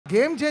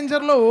Game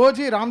చేంజర్లో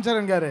OG Ram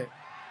Charan గారే.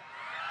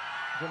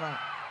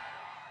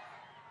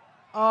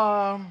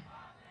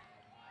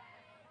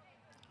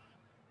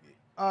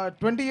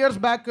 20 years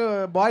back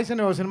boys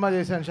అనే ఒక సినిమా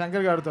చేశాను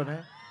శంకర్ గారితోనే.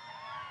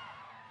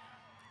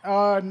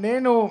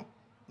 నేను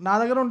నా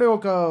దగ్గర ఉండే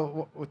ఒక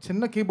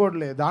చిన్న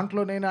కీబోర్డ్లే,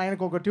 దాంట్లో నేను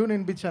ఆయనకు ఒక ట్యూన్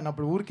వినిపించాను.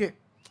 అప్పుడు ఊరికే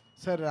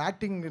సార్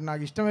యాక్టింగ్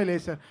నాకు ఇష్టమే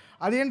లేదు సార్.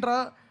 అదేంట్రా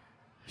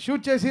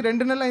షూట్ చేసి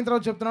 2 నెలలు అయిన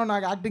తర్వాత చెప్తున్నావు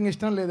నాకు యాక్టింగ్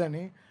ఇష్టం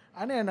లేదని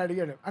అని ఆయన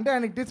అడిగాడు. అంటే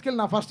ఆయనకి తీసుకెళ్ళి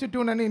నా ఫస్ట్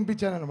ట్యూన్ అని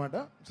వినిపించాను అనమాట.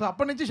 సో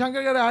అప్పటి నుంచి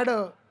శంకర్ గారు యాడ్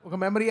ఒక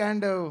మెమరీ.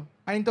 అండ్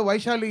ఆయనతో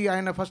వైశాలి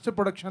ఆయన ఫస్ట్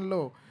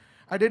ప్రొడక్షన్లో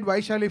I did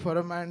Vaishali for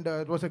him, and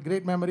it was a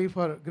great memory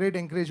for great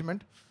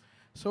encouragement.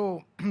 So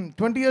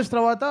 20 years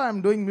తర్వాత I'm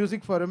doing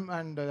music for him,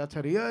 and that's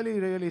a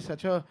really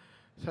such a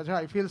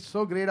I feel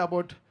so great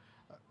about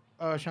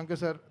Shankar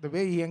sir, the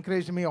way he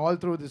encouraged me all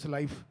through this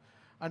life.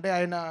 అంటే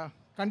ఆయన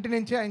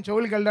కంటిన్యూంచి ఆయన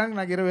చెవులకి వెళ్ళడానికి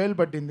నాకు 20 ఏళ్ళు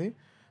పట్టింది.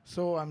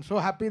 So I'm so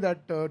happy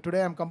that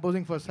today I'm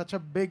composing for such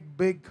a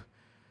big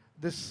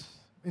this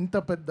ఇంత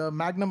పెద్ద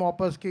magnum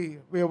opusకి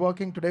we are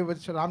working today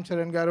with Ram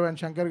Charan గారు and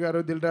శంకర్ గారు,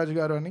 దిల్ రాజు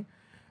గారు అని.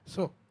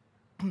 సో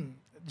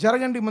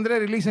జరగండి ముందరే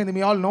రిలీజ్ అయింది,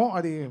 మీ ఆల్ నో.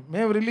 అది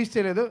మేము రిలీజ్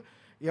చేయలేదు,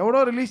 ఎవడో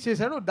రిలీజ్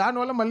చేశాడు,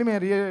 దానివల్ల మళ్ళీ మేము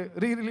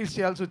రిలీజ్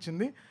చేయాల్సి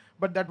వచ్చింది.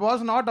 But that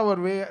was not our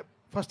way.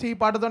 First ఈ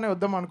పాటతోనే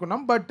వద్దాం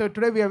అనుకున్నాం. But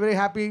today we are very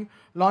happy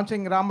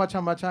launching రా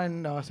మచా మచా in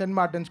Saint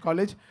Martin's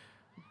college.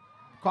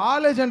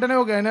 College అంటేనే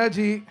ఒక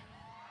ఎనర్జీ,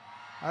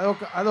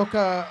 అదొక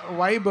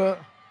వైబ్.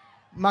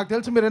 మాకు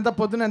తెలుసు మీరు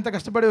పొద్దున్న ఎంత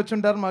కష్టపడి వచ్చి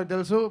ఉంటారు మాకు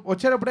తెలుసు.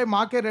 వచ్చేటప్పుడే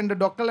మాకే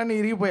 2 డొక్కలన్నీ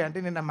ఇరిగిపోయాయి. అంటే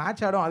నిన్న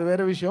మ్యాచ్ ఆడడం అది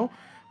వేరే విషయం,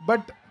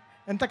 బట్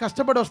ఎంత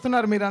కష్టపడి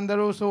వస్తున్నారు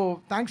మీరందరూ. So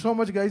thanks so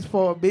much guys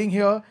for being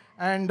here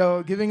and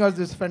giving us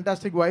this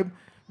fantastic vibe.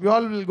 We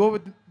all will go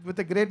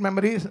with a great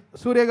memory.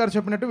 సూర్య గారు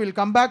చెప్పినట్టు will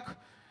come back.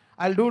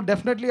 I'll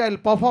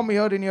perform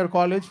here in your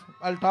college.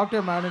 I'll talk to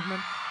your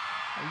management.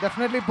 I'll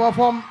definitely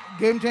perform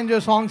game changer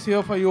songs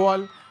here for you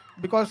all,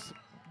 because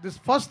this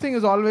first thing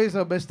is always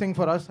the best thing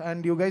for us, and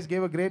you guys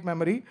gave a great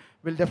memory.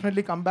 We'll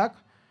definitely come back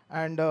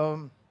and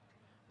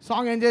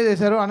song enjoy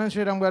చేశారు. అనంత్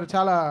శ్రీరామ్ గారు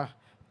చాలా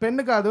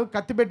pen కాదు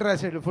కత్తి పెట్టి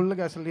రాసాడు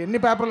ఫుల్గా. అసలు ఎన్ని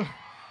పేపర్లు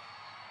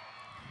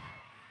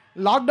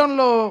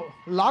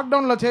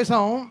లాక్డౌన్లో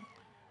చేసాం.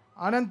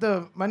 అనంత్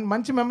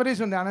మంచి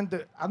మెమరీస్ ఉంది.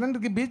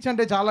 అనంత్కి బీచ్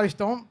అంటే చాలా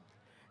ఇష్టం.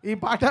 ఈ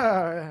పాట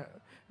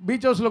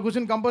బీచ్ హౌస్లో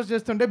కూర్చొని కంపోజ్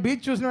చేస్తుంటే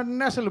బీచ్ చూసిన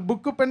వెంటనే అసలు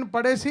బుక్ పెన్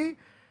పడేసి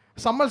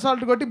సమ్మర్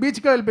సాల్ట్ కొట్టి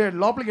బీచ్కి వెళ్ళిపోయాడు,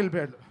 లోపలికి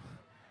వెళ్ళిపోయాడు.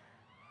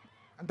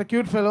 అంత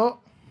క్యూట్ ఫెలో.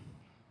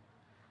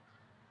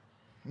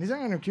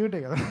 నిజంగా నేను క్యూటే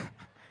కదా,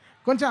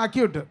 కొంచెం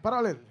అక్యూట్,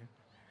 పర్వాలేదు.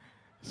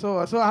 So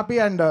happy.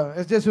 అండ్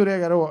ఎస్జే సూర్య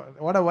గారు,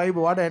 what a vibe,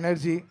 what a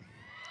energy.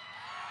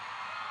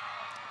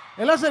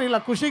 ఎలా సార్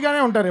ఇలా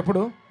ఖుషీగానే ఉంటారు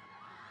ఎప్పుడు?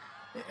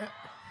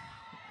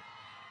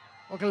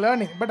 ఒక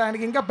లెర్నింగ్. బట్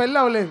ఆయనకి ఇంకా పెళ్ళి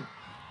అవ్వలేదు.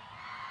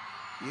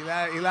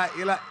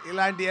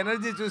 ఇలాంటి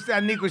ఎనర్జీ చూస్తే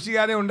అన్నీ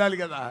ఖుషిగానే ఉండాలి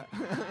కదా.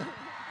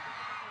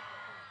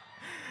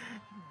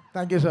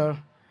 Thank you sir.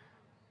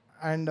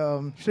 And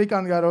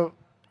Srikanth గారు,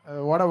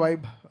 what a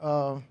vibe,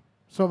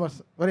 so much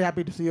very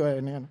happy to see you.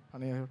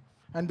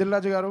 And Dil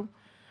Raju గారు,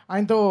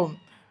 ఆయనతో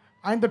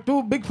 2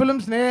 బిగ్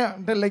ఫిల్మ్స్నే,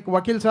 అంటే లైక్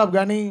వకీల్ సాబ్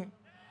కానీ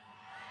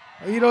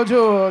ఈరోజు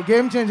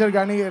గేమ్ చేంజర్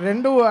కానీ,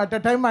 2 అట్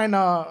ఎ టైమ్ ఆయన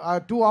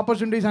 2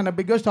 ఆపర్చునిటీస్, ఆయన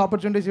బిగ్గెస్ట్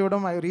ఆపర్చునిటీస్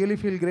ఇవ్వడం, I really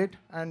feel great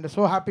and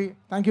so happy.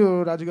 Thank you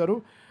రాజు గారు.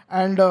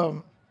 And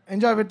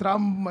enjoy with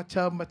Ram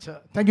Maccha Maccha.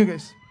 Thank you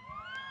guys.